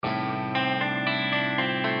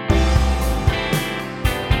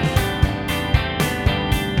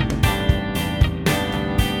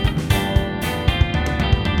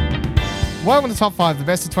Welcome to Top 5, the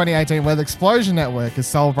best of 2018, where the Explosion Network is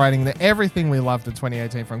celebrating everything we loved in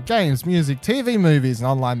 2018 from games, music, TV, movies, and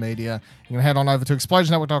online media. You can head on over to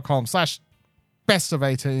explosionnetwork.com/best of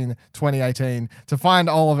 2018 to find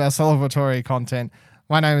all of our celebratory content.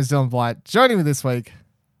 My name is Dylan Blight. Joining me this week,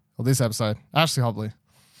 or this episode, Ashley Hobley.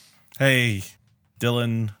 Hey,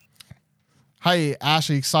 Dylan. Hey, Ash,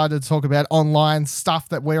 are you excited to talk about online stuff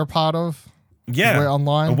that we're a part of? Yeah. We're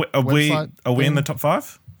online. Are we in the top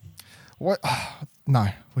 5? What? No,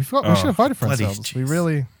 we forgot. We should have voted for ourselves. Jesus. We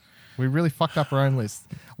really fucked up our own list.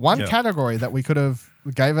 One category that we could have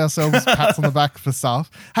gave ourselves pats on the back for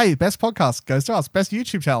stuff. Hey, best podcast goes to us. Best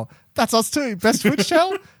YouTube channel, that's us too. Best Twitch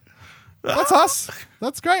channel, that's us.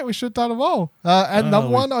 That's great. We should have done them all. And number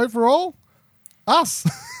one overall, us.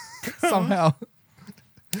 Somehow.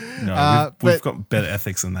 No, we've got better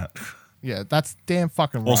ethics than that. Yeah, that's damn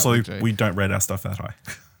fucking right. Also, we don't rate our stuff that high.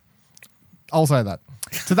 I'll say that.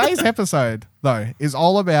 Today's episode, though, is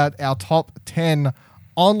all about our top 10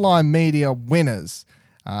 online media winners.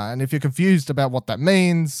 And if you're confused about what that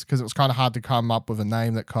means, because it was kind of hard to come up with a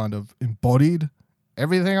name that kind of embodied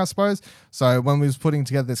everything, I suppose. So when we was putting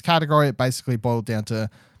together this category, it basically boiled down to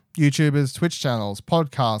YouTubers, Twitch channels,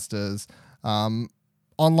 podcasters,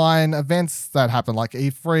 online events that happen, like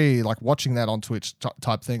E3, like watching that on Twitch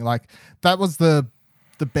type thing. Like that was the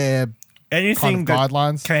bare anything kind of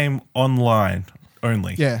guidelines that came online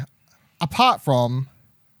only. Yeah. Apart from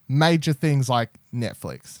major things like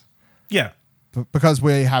Netflix. Yeah. Because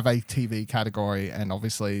we have a TV category, and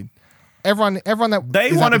obviously everyone that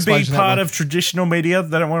they want to be part of traditional media.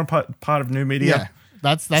 They don't want to be part of new media. Yeah.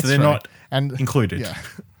 That's so they're true. not and included. Yeah.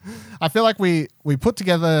 I feel like we put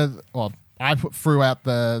together, well, I threw out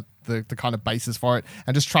the kind of basis for it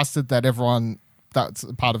and just trusted that everyone that's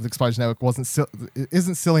part of the Explosion Network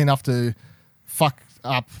isn't silly enough to fuck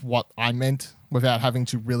up what I meant without having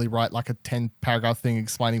to really write like a 10-paragraph thing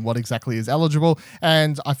explaining what exactly is eligible.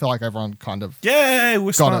 And I feel like everyone kind of we're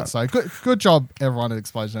got smart. it. So good job, everyone at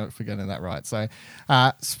Explosion Network, for getting that right. So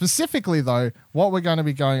specifically, though, what we're going to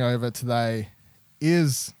be going over today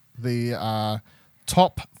is the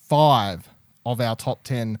top 5 of our top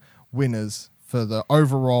 10 winners for the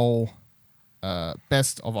overall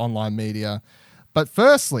best of online media. But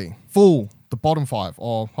firstly, the bottom 5,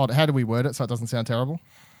 or how do we word it so it doesn't sound terrible?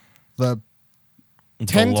 The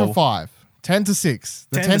 10 to 5, 10 to 6,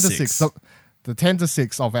 the 10 to 6, the 10 to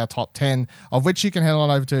 6 of our top 10, of which you can head on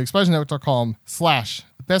over to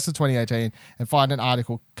explosionnetwork.com/best of 2018 and find an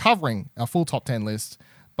article covering our full top 10 list.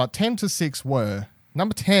 But 10 to 6 were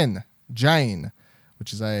number 10, Jane,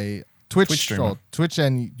 which is a Twitch streamer. Twitch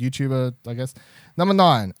and YouTuber, I guess. Number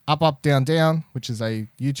 9, Up Up Down Down, which is a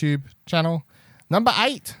YouTube channel. Number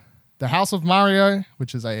 8, The House of Mario,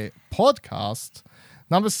 which is a podcast.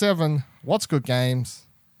 Number 7, What's Good Games,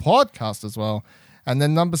 podcast as well. And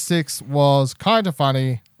then number 6 was Kind of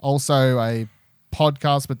Funny, also a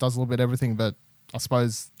podcast, but does a little bit of everything. But I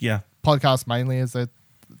suppose podcast mainly is their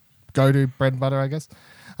go-to bread and butter, I guess.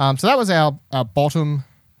 So that was our bottom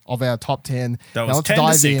of our top 10. That was 10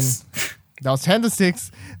 to 6. That was 10 to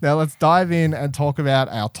 6. Now let's dive in and talk about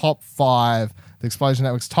our top 5, the Explosion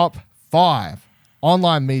Network's top 5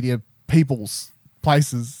 online media peoples,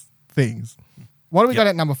 places, things. What do we got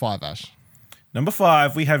at number 5, Ash? Number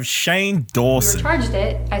 5, we have Shane Dawson. We charged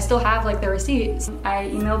it. I still have the receipts. I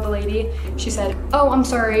emailed the lady. She said, "Oh, I'm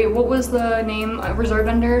sorry. What was the name reserved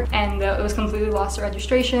under?" And it was completely lost to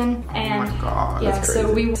registration. And oh my God, yeah, that's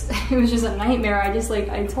so crazy. it was just a nightmare. I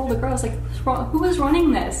told the girl, I was like, "Who is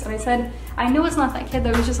running this?" And I said, "I know it's not that kid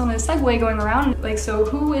that was just on a Segway going around. So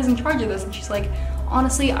who is in charge of this?" And she's like,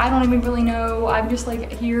 "Honestly, I don't even really know. I'm just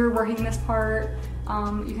here working this part.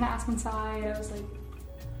 You can ask inside." I was like,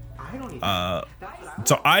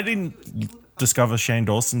 so I didn't discover Shane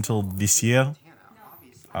Dawson until this year.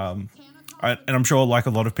 And I'm sure like a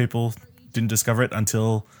lot of people didn't discover it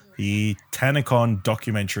until the TanaCon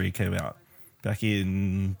documentary came out back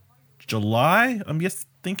in July, I'm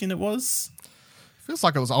thinking it was. Feels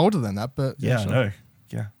like it was older than that, but yeah, sure. I know.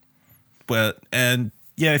 Yeah.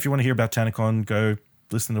 If you want to hear about TanaCon, go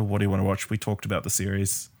listen to What Do You Want to Watch. We talked about the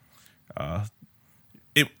series.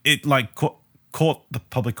 It caught the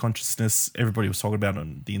public consciousness. Everybody was talking about it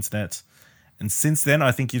on the internet. And since then,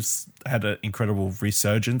 I think he's had an incredible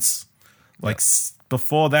resurgence.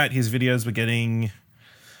 Before that, his videos were getting...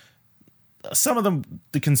 Some of them,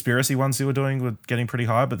 the conspiracy ones he were doing were getting pretty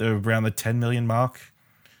high, but they were around the 10 million mark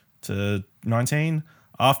to 19.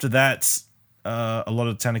 After that, a lot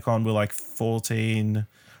of TanaCon were 14.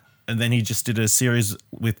 And then he just did a series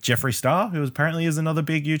with Jeffree Star, who apparently is another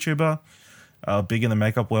big YouTuber, big in the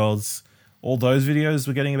makeup worlds. All those videos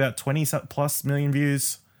were getting about 20 plus million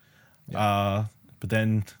views. But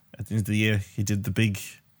then at the end of the year, he did the big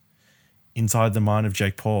Inside the Mind of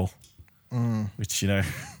Jake Paul, which, yeah,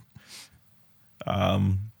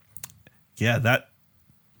 that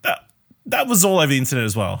was all over the internet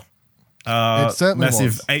as well. It certainly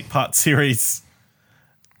massive was. 8-part series.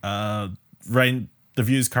 The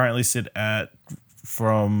views currently sit at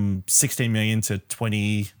from 16 million to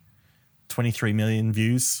 23 million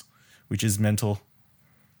views, which is mental.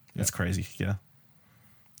 That's crazy. Yeah.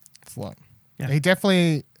 It's a lot. Yeah. He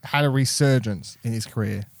definitely had a resurgence in his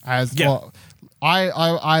career. Well,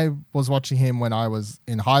 I was watching him when I was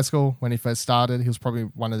in high school when he first started. He was probably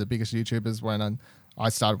one of the biggest YouTubers when I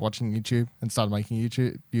started watching YouTube and started making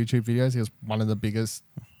YouTube videos. He was one of the biggest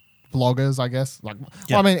bloggers, I guess. Well,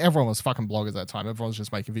 I mean, everyone was fucking bloggers at that time. Everyone was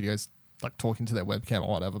just making videos, like talking to their webcam or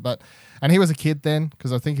whatever. And he was a kid then,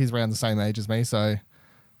 because I think he's around the same age as me. So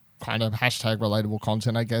kind of hashtag relatable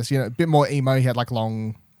content, I guess. A bit more emo. He had like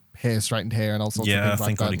long hair, straightened hair, and all sorts of things like that. Yeah, I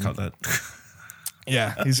think God he cut that.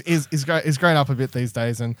 Yeah, he's grown up a bit these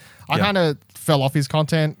days, and I kind of fell off his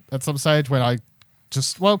content at some stage when I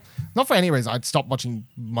not for any reason. I'd stopped watching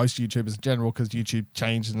most YouTubers in general because YouTube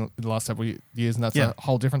changed in the last several years, and that's a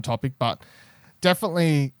whole different topic. But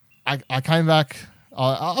definitely, I came back.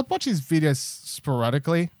 I'd watch his videos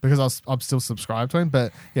sporadically because I'm still subscribed to him.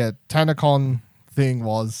 But yeah, TanaCon thing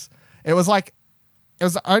was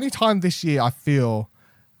the only time this year I feel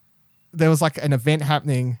there was like an event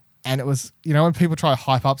happening. And it was, when people try to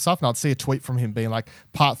hype up stuff, and I'd see a tweet from him being like,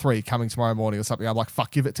 part 3 coming tomorrow morning or something. I'm like,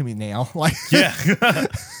 fuck, give it to me now. Like, yeah. I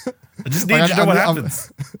just need to know what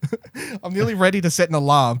happens. I'm nearly ready to set an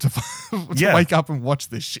alarm to wake up and watch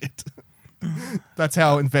this shit. That's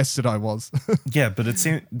how invested I was. Yeah, but it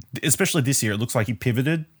seemed, especially this year, it looks like he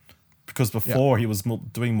pivoted because before he was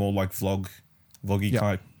doing more like vloggy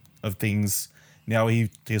type of things. Now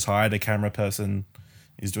he's hired a camera person.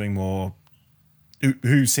 He's doing more.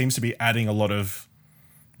 Who seems to be adding a lot of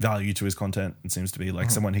value to his content and seems to be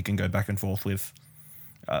like someone he can go back and forth with,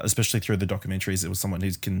 especially through the documentaries. It was someone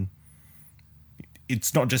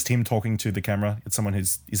it's not just him talking to the camera. It's someone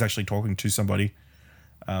who's actually talking to somebody.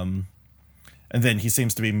 And then he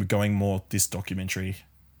seems to be going more this documentary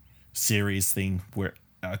series thing where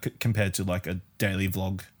compared to like a daily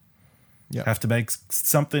vlog. Yeah. Have to make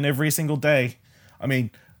something every single day. I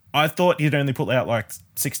mean, I thought he'd only put out like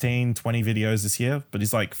 16, 20 videos this year, but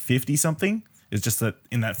he's like 50 something. It's just that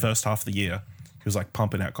in that first half of the year, he was like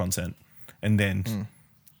pumping out content. And then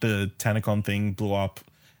the TanaCon thing blew up,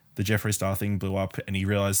 the Jeffree Star thing blew up, and he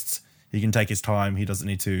realized he can take his time. He doesn't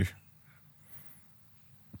need to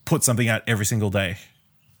put something out every single day.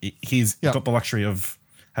 He's got the luxury of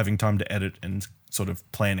having time to edit and sort of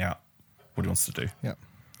plan out what he wants to do. Yeah.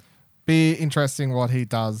 Be interesting what he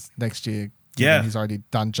does next year. Yeah. He's already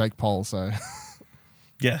done Jake Paul, so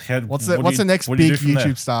yeah. What's the next big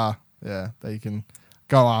YouTube star? Yeah, that you can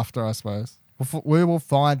go after, I suppose. We will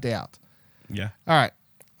find out. Yeah. All right.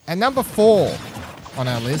 And number 4 on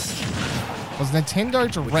our list was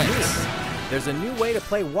Nintendo Direct. There's a new way to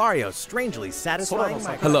play Wario, strangely satisfying.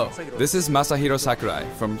 Hello, this is Masahiro Sakurai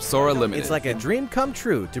from Sora Limited. It's like a dream come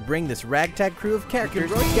true to bring this ragtag crew of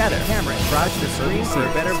characters together. Camera across the screen for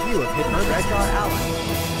a better view of hidden treasure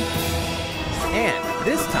allies. And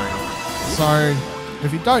this time... So,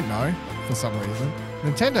 if you don't know, for some reason,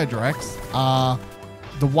 Nintendo Directs are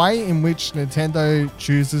the way in which Nintendo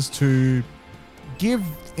chooses to give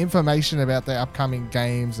information about their upcoming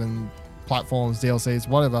games and platforms, DLCs,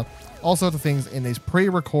 whatever, all sorts of things in these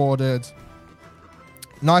pre-recorded,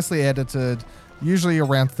 nicely edited, usually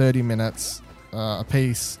around 30 minutes a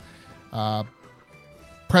piece,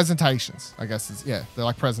 presentations, I guess. They're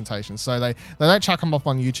like presentations. So they don't chuck them up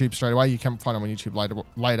on YouTube straight away. You can find them on YouTube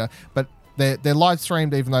later, but they're live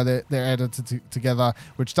streamed even though they're edited together,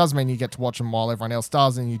 which does mean you get to watch them while everyone else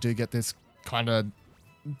does, and you do get this kind of,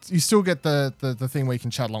 you still get the thing where you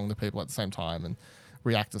can chat along with people at the same time and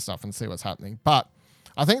react to stuff and see what's happening. But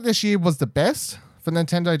I think this year was the best for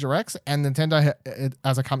Nintendo Directs, and Nintendo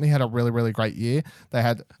as a company had a really, really great year. They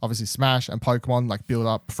had obviously Smash and Pokemon like build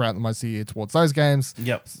up throughout the most of the year towards those games.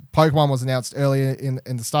 Yep. Pokemon was announced earlier in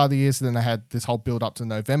the start of the year, so then they had this whole build up to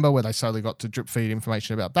November where they slowly got to drip feed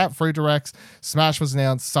information about that through Directs. Smash was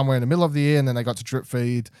announced somewhere in the middle of the year, and then they got to drip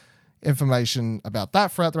feed information about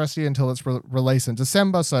that throughout the rest of the year until it's released in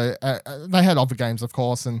December. So they had other games, of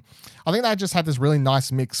course, and I think they just had this really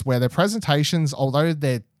nice mix where their presentations, although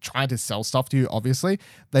they're trying to sell stuff to you, obviously,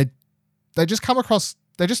 they just come across,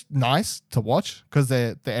 they're just nice to watch because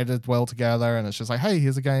they're edited well together, and it's just like, hey,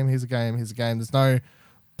 here's a game. There's no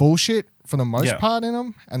bullshit for the most part in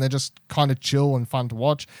them, and they're just kind of chill and fun to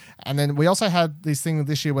watch. And then we also had this thing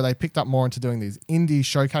this year where they picked up more into doing these indie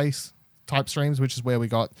showcase type streams, which is where we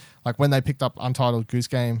got like when they picked up Untitled Goose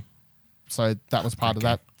Game. So that was part of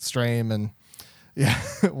that stream, and yeah,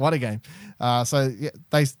 what a game. So yeah,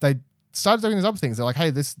 they started doing these other things. They're like, hey,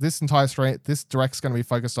 this entire stream, this direct's going to be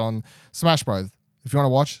focused on Smash Bros. If you want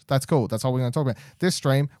to watch, that's cool. That's all we're going to talk about. This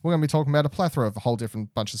stream, we're going to be talking about a plethora of a whole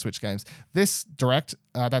different bunch of Switch games. This direct,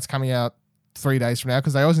 that's coming out 3 days from now,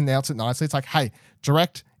 because they always announce it nicely. It's like, hey,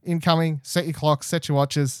 direct incoming, set your clock, set your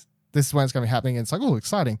watches. This is when it's going to be happening. And it's like, oh,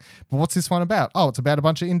 exciting. But what's this one about? Oh, it's about a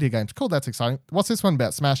bunch of indie games. Cool, that's exciting. What's this one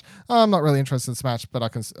about? Smash. Oh, I'm not really interested in Smash, but I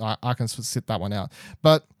can sit that one out.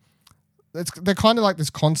 But they're kind of like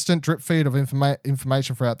this constant drip feed of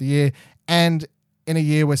information throughout the year. And in a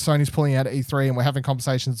year where Sony's pulling out at E3 and we're having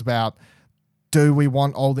conversations about, do we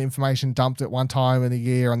want all the information dumped at one time in a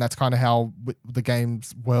year, and that's kind of how the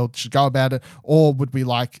games world should go about it? Or would we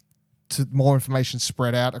like to more information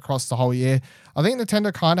spread out across the whole year? I think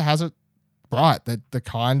Nintendo kind of has it right. They're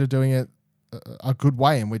kind of doing it a good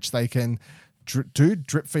way in which they can do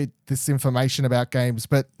drip feed this information about games,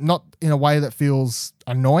 but not in a way that feels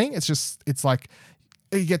annoying. It's like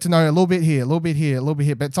you get to know a little bit here, a little bit here, a little bit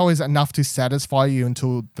here, but it's always enough to satisfy you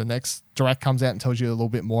until the next direct comes out and tells you a little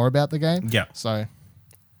bit more about the game. Yeah. So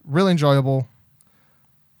really enjoyable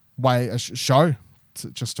way, a show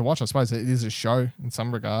just to watch. I suppose it is a show in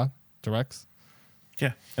some regard, directs.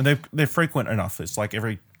 Yeah. And they're frequent enough. It's like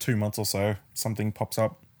every 2 months or so, something pops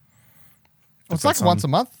up. Well, it's like once a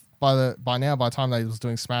month by the time they was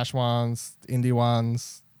doing Smash ones, indie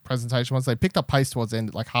ones, presentation ones. They picked up pace towards the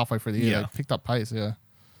end, like halfway through the year. Yeah. They picked up pace, yeah.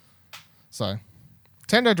 So,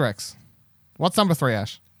 Nintendo Directs. What's number 3,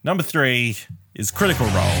 Ash? Number 3 is Critical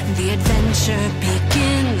Role. The adventure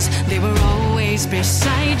begins. They were always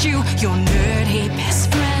beside you, your nerdy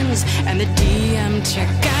best friends, and the DM to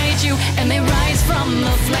guide you. And they rise from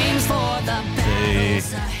the flames for the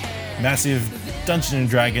battles ahead. Massive Dungeons and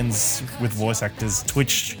Dragons with voice actors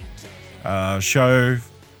Twitch show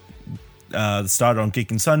started on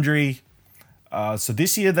Geek and Sundry. So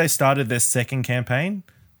this year they started their second campaign.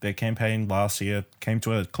 Their campaign last year came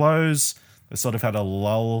to a close. They sort of had a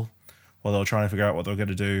lull while they were trying to figure out what they were going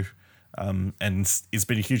to do. And it's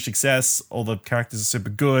been a huge success. All the characters are super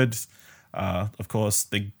good. Of course,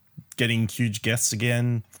 they're getting huge guests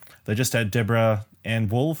again. They just had Deborah Ann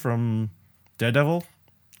Wool from Daredevil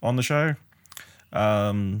on the show.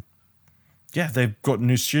 Yeah, they've got a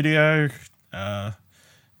new studio.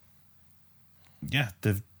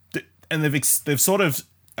 They've sort of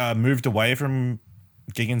moved away from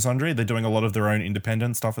Geek and Sundry. They're doing a lot of their own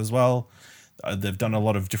independent stuff as well. They've done a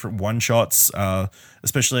lot of different one-shots.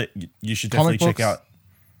 Especially, you should definitely check out.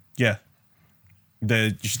 Yeah,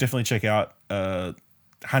 you should definitely check out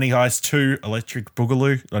Honey Heist 2 Electric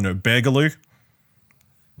Boogaloo. Oh no, Beargaloo.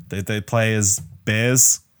 They play as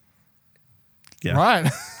bears. Yeah.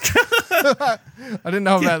 Right. I didn't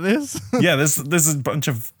know about this. Yeah, there's a bunch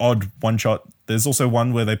of odd one-shot. There's also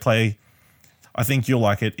one where they play, I think you'll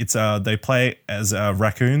like it. It's they play as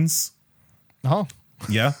raccoons. Oh.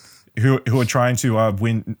 Yeah. Who are trying to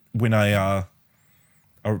win a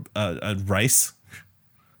race.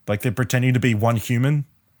 Like they're pretending to be one human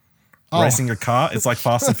racing a car. It's like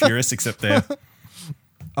Fast and Furious except they're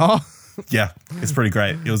yeah, it's pretty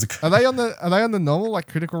great. It was Are they on the normal like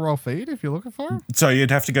Critical Role feed if you're looking for them? So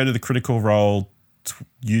you'd have to go to the Critical Role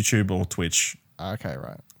YouTube or Twitch. Okay,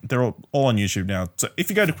 right. They're all on YouTube now. So if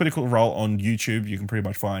you go to Critical Role on YouTube, you can pretty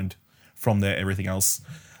much find from there everything else.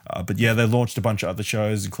 But yeah, they launched a bunch of other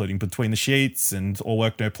shows, including Between the Sheets and All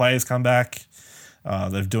Work No Players come back.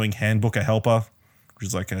 They're doing Handbook a Helper, which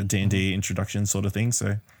is like a D&D introduction sort of thing.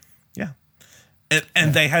 So yeah.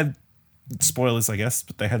 And they had, spoilers I guess,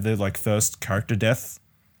 but they had their like first character death.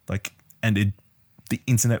 And the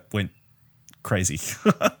internet went crazy.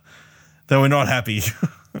 They were not happy.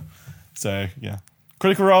 So yeah.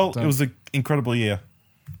 Critical Role, it was an incredible year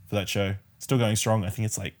for that show. Still going strong. I think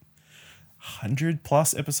it's like 100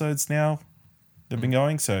 plus episodes now they've been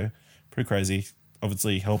going, so pretty crazy.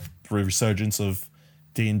 Obviously helped the resurgence of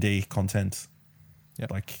D&D content. Yeah,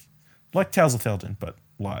 like Tales of Theldon, but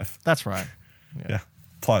live. That's right. Yeah.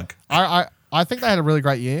 Plug. I think they had a really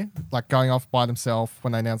great year, like going off by themselves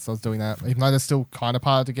when they announced I was doing that, even though they're still kind of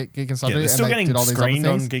part of Geek and Sundry. Yeah, they're still and getting did all these other screened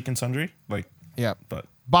things. on Geek and Sundry. Yeah. But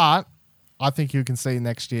I think you can see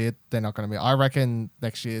next year they're not going to be. I reckon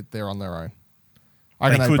next year they're on their own. I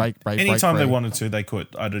reckon they break anytime they free. wanted to, they could.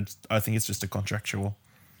 I think it's just a contractual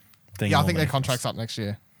thing. Yeah, I think normally. their contract's up next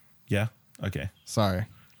year. Yeah. Okay. So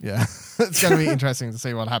yeah, it's going to be interesting to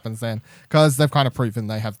see what happens then, because they've kind of proven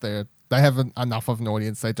they have enough of an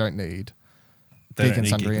audience. They don't need Geek and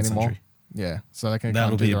Sundry anymore. Yeah, so they can kind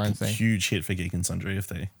That'll of do be their a own thing. huge hit for Geek and Sundry if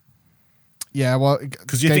Yeah, well,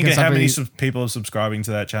 Because you think of how many people are subscribing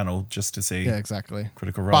to that channel just to see. Yeah, exactly.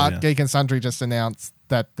 Critical Role. But yeah. Geek and Sundry just announced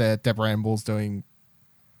that Deborah Ann Bull's doing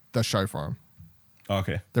the show for him, Oh,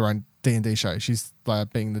 okay. their own D&D show. She's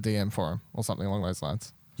being the DM for him or something along those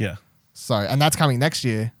lines. Yeah. So, and that's coming next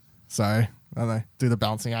year. So, I don't know, do the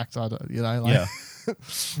balancing act, Yeah.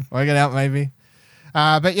 work it out maybe.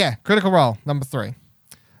 But yeah, Critical Role, number 3.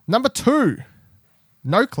 Number 2,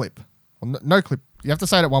 No Clip. Well, no Clip. You have to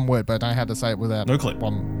say it one word, but I don't know how to say it without No Clip.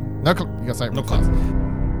 No Clip. You got to say it No real Clip.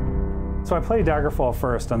 fast. So I played Daggerfall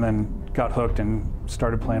first and then got hooked and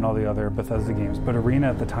started playing all the other Bethesda games. But Arena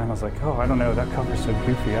at the time, I was like, oh, I don't know, that cover's so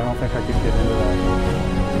goofy. I don't think I could get into that.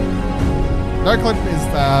 No Clip is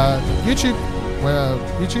the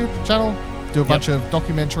YouTube channel. Do a bunch of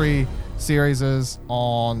documentary series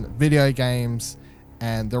on video games,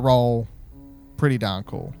 and they're all pretty darn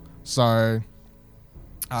cool. So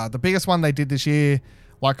the biggest one they did this year,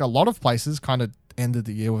 like a lot of places, kind of ended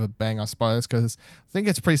the year with a bang, I suppose, because I think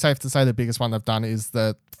it's pretty safe to say the biggest one they've done is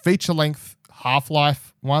the feature-length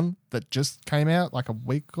Half-Life one that just came out like a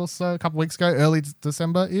week or so, a couple weeks ago, early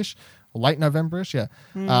December-ish, or late November-ish, yeah.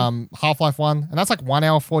 Half-Life 1, and that's like 1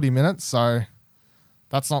 hour, 40 minutes, so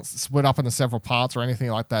that's not split up into several parts or anything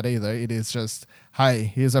like that either. It is just, hey,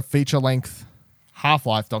 here's a feature-length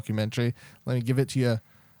Half-Life documentary. Let me give it to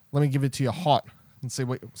you hot and see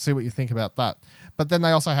what you think about that. But then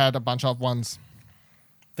they also had a bunch of ones.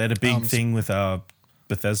 They had a big thing with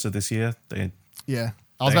Bethesda this year. Yeah.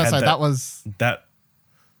 I was going to say that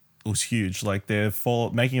was huge. Like they're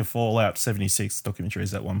making a Fallout 76 documentary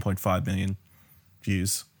is at 1.5 million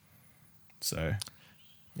views. So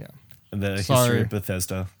yeah. And the history of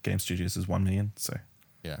Bethesda Game Studios is 1 million. So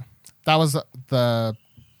yeah. That was the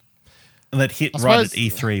and that hit right at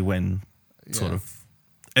E3 when sort of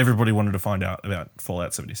everybody wanted to find out about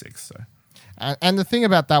Fallout 76. So and the thing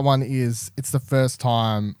about that one is it's the first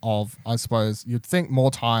time of, I suppose, you'd think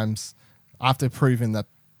more times after proving that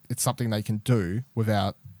it's something they can do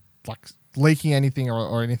without like leaking anything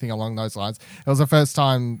or anything along those lines. It was the first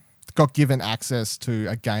time got given access to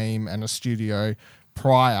a game and a studio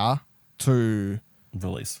prior to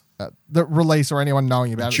release. The release or anyone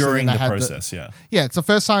knowing about during it. The process, yeah. Yeah, it's the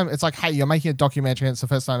first time. It's like, hey, you're making a documentary. And it's the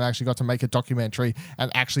first time I actually got to make a documentary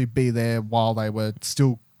and actually be there while they were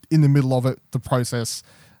still in the middle of it, the process,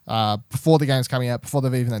 before the game's coming out, before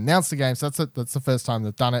they've even announced the game. So that's the first time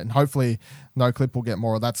they've done it. And hopefully No Clip will get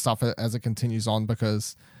more of that stuff as it continues on,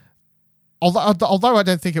 because although I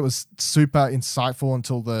don't think it was super insightful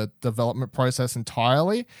until the development process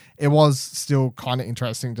entirely, it was still kind of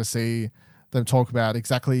interesting to see them talk about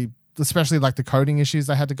exactly, especially like the coding issues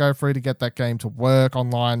they had to go through to get that game to work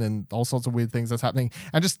online and all sorts of weird things that's happening,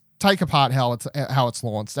 and just take apart how it's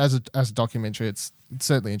launched as a documentary. It's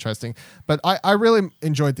certainly interesting, but I really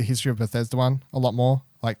enjoyed the history of Bethesda one a lot more,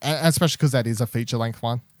 like, and especially because that is a feature length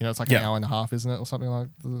one. You know, it's like an hour and a half, isn't it, or something like?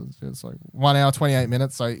 It's like 1 hour 28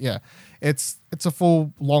 minutes. So yeah, it's a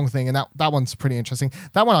full long thing, and that one's pretty interesting.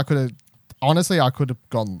 That one I could have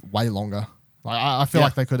gone way longer. Like, I feel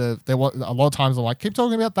like they could have. There was a lot of times I'm like, keep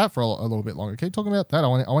talking about that for a little bit longer. Keep talking about that. I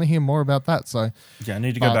want to hear more about that. So yeah, I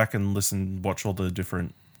need to go back and watch all the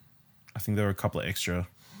different. I think there were a couple of extra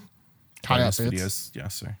cut-out videos. Yeah,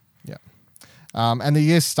 so yeah. And the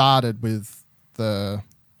year started with it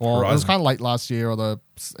was kind of late last year or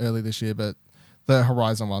early this year, but the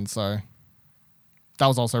Horizon one. So that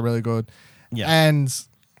was also really good. Yeah, and.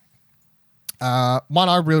 One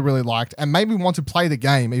I really, really liked and made me want to play the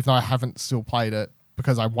game, even though I haven't still played it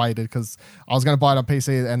because I waited, because I was going to buy it on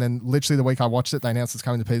PC, and then literally the week I watched it, they announced it's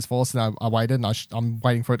coming to PS4, so I waited, and I'm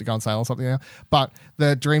waiting for it to go on sale or something now. But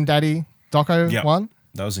the Dream Daddy doco one,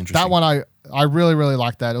 that was interesting. That one I really, really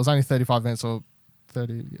liked that. It was only 35 minutes or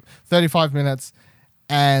 35 minutes,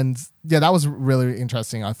 and yeah, that was really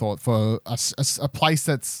interesting, I thought, for a place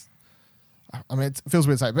that's, I mean, it feels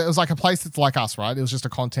weird to say, but it was like a place that's like us, right? It was just a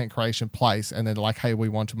content creation place, and then like, hey, we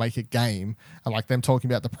want to make a game, and like them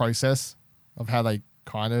talking about the process of how they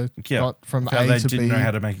kind of got from A to B. They didn't know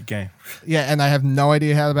how to make a game. Yeah, and they have no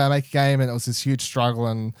idea how to make a game, and it was this huge struggle,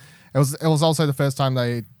 and it was also the first time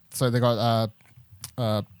they got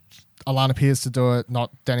Alana Pierce to do it,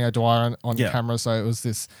 not Danny O'Dwyer on camera, so it was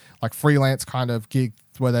this like freelance kind of gig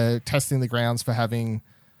where they're testing the grounds for having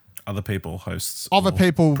other people, hosts,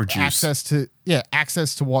 produce.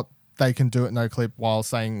 access to what they can do at No Clip while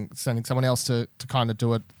sending someone else to kind of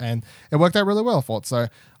do it, and it worked out really well, I thought. So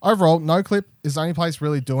overall, No Clip is the only place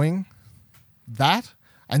really doing that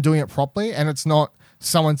and doing it properly, and it's not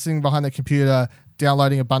someone sitting behind the computer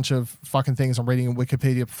downloading a bunch of fucking things and reading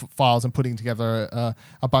Wikipedia files and putting together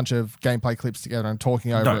a bunch of gameplay clips together and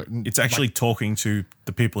talking over it. And it's actually talking to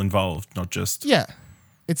the people involved, not just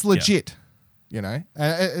it's legit. You know,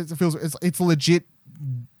 and it feels it's legit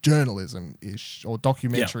journalism ish or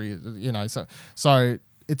documentary. You know, so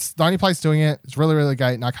it's the only place doing it. It's really, really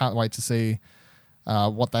great, and I can't wait to see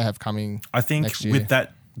what they have coming. I think next year.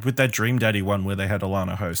 with that Dream Daddy one where they had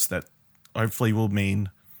Alana host, that hopefully will mean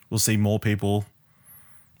we'll see more people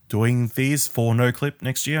doing these for NoClip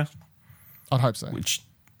next year. I'd hope so. Which,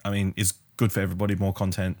 I mean, is good for everybody. More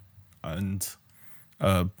content and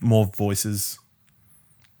more voices.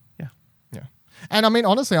 Yeah. And I mean,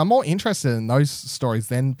 honestly, I'm more interested in those stories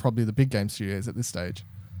than probably the big game studios at this stage.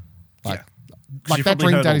 Like You've that probably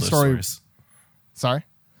Dream heard all Daddy those story. stories. Sorry?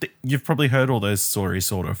 You've probably heard all those stories,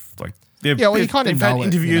 sort of. Like, you kind of they've know had it,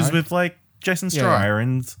 interviews you know? with, like, Jason Yeah. Schreier,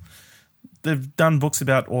 and they've done books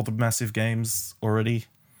about all the massive games already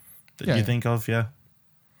that you think of, They've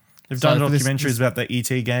So done for this- documentaries about the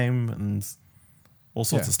ET game and all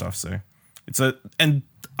sorts of stuff, so and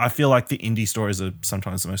I feel like the indie stories are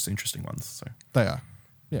sometimes the most interesting ones, so. They are.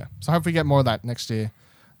 Yeah. So hopefully we get more of that next year.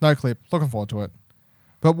 NoClip. Looking forward to it.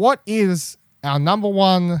 But what is our number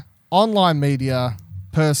one online media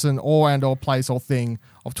person or place or thing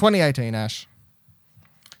of 2018, Ash?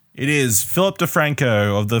 It is Philip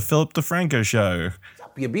DeFranco of the Philip DeFranco Show.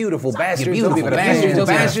 You beautiful bastards. You beautiful bastards. Welcome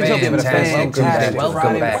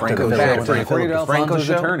back to the Franco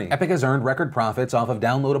Show. Epic has earned record profits off of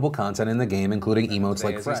downloadable content in the game, including emotes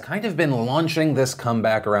like Fred. He's kind of been launching this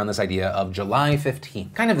comeback around this idea of July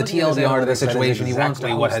 15th. Kind of the TLDR to the situation. He wants to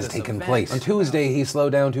know what has taken place. On Tuesday, he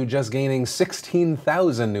slowed down to just gaining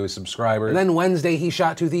 16,000 new subscribers. And then Wednesday, he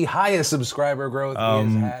shot to the highest subscriber growth he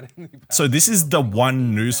has had. So this is the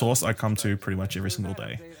one news source I come to pretty much every single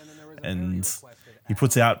day. And he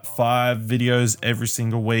puts out 5 videos every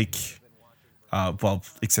single week. Well,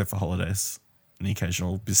 except for holidays and the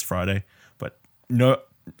occasional this Friday. But no,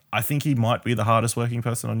 I think he might be the hardest working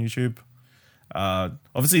person on YouTube.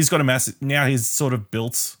 Obviously, he's got now he's sort of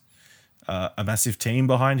built a massive team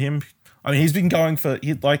behind him. I mean, he's been going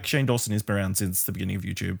like Shane Dawson has been around since the beginning of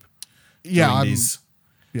YouTube. Yeah. Doing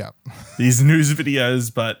these news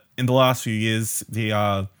videos, but in the last few years,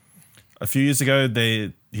 a few years ago,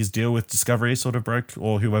 his deal with Discovery sort of broke,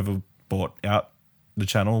 or whoever bought out the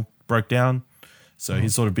channel broke down. So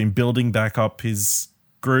he's sort of been building back up his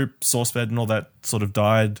group, SourceFed and all that sort of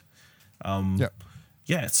died.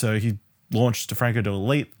 So he launched DeFranco to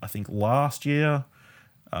Elite, I think, last year,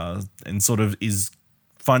 and sort of is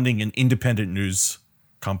funding an independent news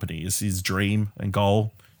company is his dream and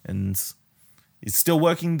goal, and he's still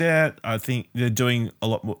working there. I think they're doing a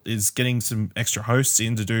lot more, is getting some extra hosts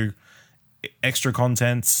in to do extra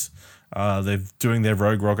content. They're doing their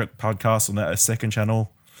Rogue Rocket podcast on that second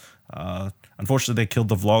channel. Unfortunately, they killed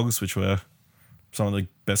the vlogs, which were some of the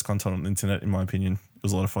best content on the internet, in my opinion. It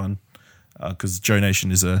was a lot of fun because Joe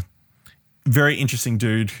Nation is a very interesting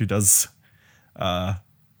dude who has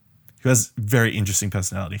very interesting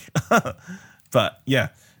personality. But he's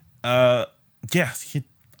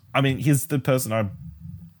the person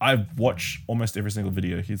I've watched almost every single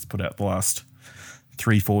video he's put out the last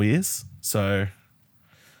 3-4 years. So,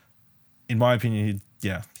 in my opinion,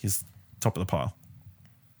 he's top of the pile.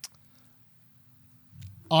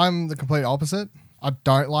 I'm the complete opposite. I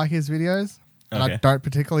don't like his videos, and I don't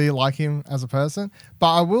particularly like him as a person.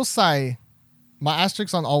 But I will say, my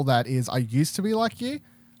asterisk on all that is I used to be like you.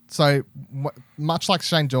 So much like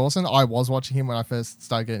Shane Dawson, I was watching him when I first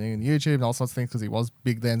started getting into YouTube and all sorts of things because he was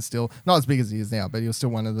big then still. Not as big as he is now, but he was still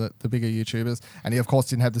one of the bigger YouTubers. And he, of course,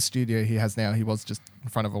 didn't have the studio he has now. He was just in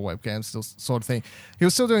front of a webcam still sort of thing. He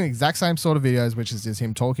was still doing the exact same sort of videos, which is just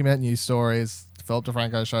him talking about news stories, Philip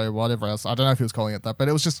DeFranco Show, whatever else. I don't know if he was calling it that, but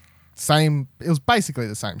it was just same. It was basically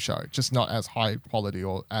the same show, just not as high quality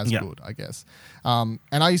or as good, I guess. And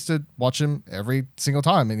I used to watch him every single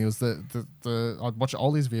time, and he was the I'd watch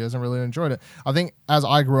all these videos and really enjoyed it. I think as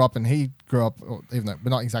I grew up and he grew up, even though we're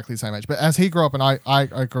not exactly the same age, but as he grew up and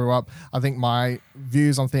I grew up, I think my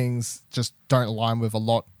views on things just don't align with a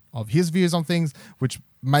lot of his views on things, which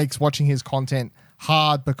makes watching his content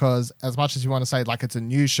hard because as much as you want to say like it's a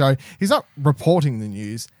news show, he's not reporting the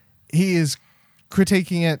news. He is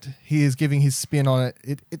critiquing it. He is giving his spin on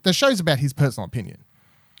it. The show's about his personal opinion.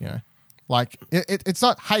 You know, like it's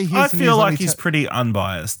not. Hey, here's I the feel news, like he's pretty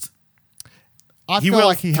unbiased. I He feel will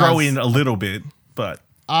like he throw has, in a little bit, but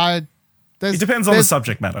it there's, depends on the there's-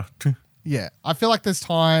 subject matter. Yeah, I feel like there's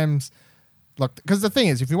times. Look, because the thing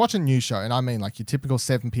is, if you watch a news show, and I mean like your typical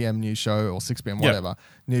 7 p.m. news show or 6 p.m. whatever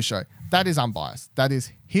news show, that is unbiased. That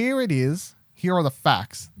is here it is. here are the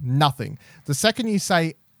facts. Nothing. The second you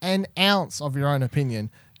say an ounce of your own opinion,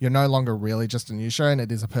 you're no longer really just a news show, and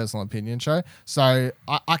it is a personal opinion show. So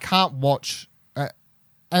I can't watch.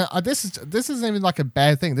 This isn't even like a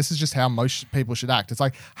bad thing. This is just how most people should act. It's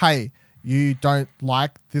like, hey, you don't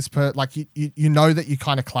like this you know that you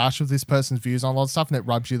kind of clash with this person's views on a lot of stuff, and it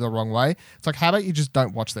rubs you the wrong way. It's like, how about you just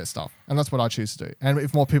don't watch their stuff? And that's what I choose to do. And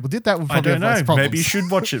if more people did that, we'd probably have less problems. Maybe you should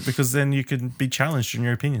watch it, because then you can be challenged in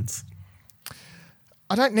your opinions.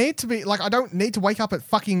 I don't need to be I don't need to wake up at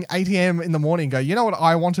fucking 8 a.m. in the morning and go, you know what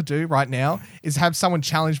I want to do right now is have someone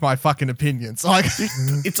challenge my fucking opinions. Like,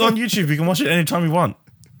 it's on YouTube. You can watch it anytime you want.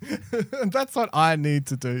 That's what I need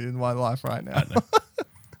to do in my life right now.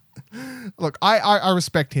 Look, I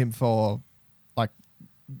respect him for like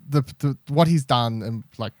the what he's done and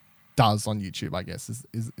like does on YouTube, I guess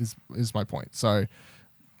is my point. So,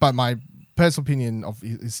 but my personal opinion of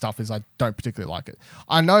his stuff is I don't particularly like it.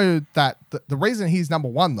 I know that the reason he's number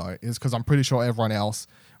one though is because I'm pretty sure everyone else.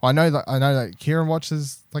 I know that Kieran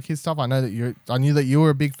watches like his stuff. I knew that you were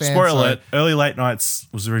a big fan. Spoiler alert: Early Late Nights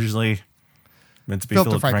was originally meant to be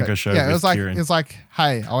Philip DeFranco show. Yeah, with Kieran. It was like,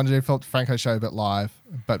 hey, I want to do Philip DeFranco show but live,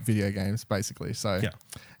 but video games basically. So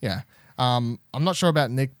yeah. I'm not sure about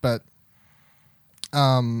Nick, but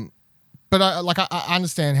I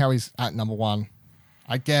understand how he's at number one.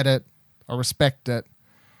 I get it. I respect it.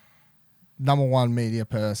 Number one media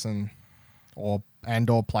person or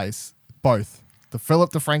place, both. The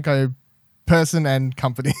Philip DeFranco person and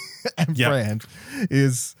company and brand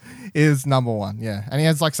is number one. Yeah. And he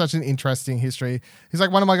has like such an interesting history. He's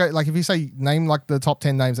like one of my if you say name like the top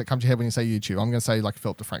 10 names that come to your head when you say YouTube, I'm going to say like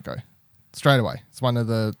Philip DeFranco straight away. It's one of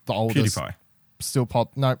the oldest. PewDiePie. Still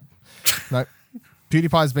pop. No.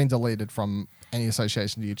 PewDiePie has been deleted from any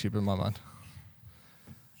association to YouTube in my mind.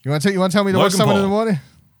 You want to tell me to watch someone in the morning?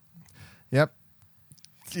 Yep.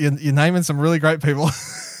 You're naming some really great people.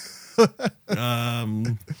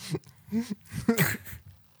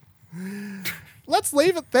 Let's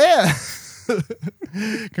leave it there.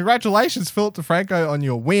 Congratulations, Philip DeFranco, on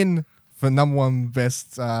your win for number one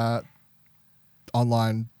best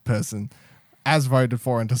online person, as voted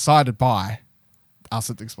for and decided by us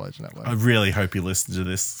at the Explosion Network. I really hope you listen to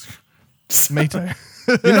this. Me too.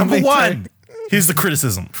 You're number one. Here's the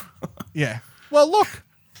criticism. Yeah. Well, look,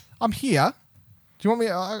 I'm here. Do you want me?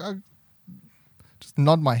 I just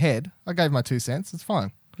nod my head. I gave my 2 cents. It's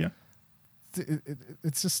fine. Yeah.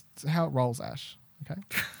 It's just how it rolls, Ash. Okay.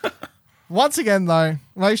 Once again, though,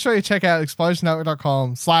 make sure you check out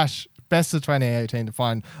explosionnetwork.com/best of 2018 to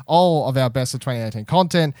find all of our best of 2018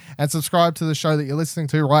 content, and subscribe to the show that you're listening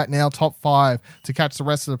to right now, Top 5, to catch the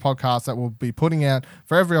rest of the podcast that we'll be putting out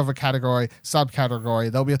for every other category, subcategory.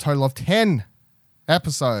 There'll be a total of 10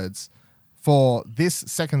 episodes for this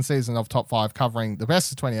second season of Top 5 covering the best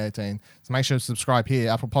of 2018. So make sure to subscribe here,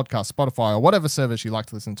 Apple Podcasts, Spotify, or whatever service you like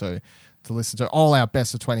to listen to all our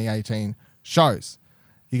best of 2018 shows.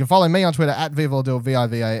 You can follow me on Twitter at Vivaladil,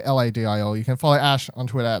 VIVALADIL. You can follow Ash on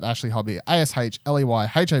Twitter at Ashley Hobby,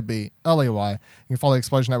 ASHLEYHABLEY. You can follow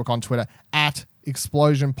Explosion Network on Twitter at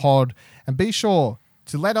Explosion Pod. And be sure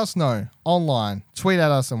to let us know online, tweet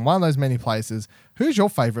at us in one of those many places, who's your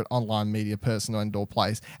favorite online media person and/or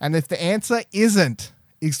place. And if the answer isn't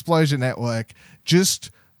Explosion Network, just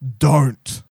don't.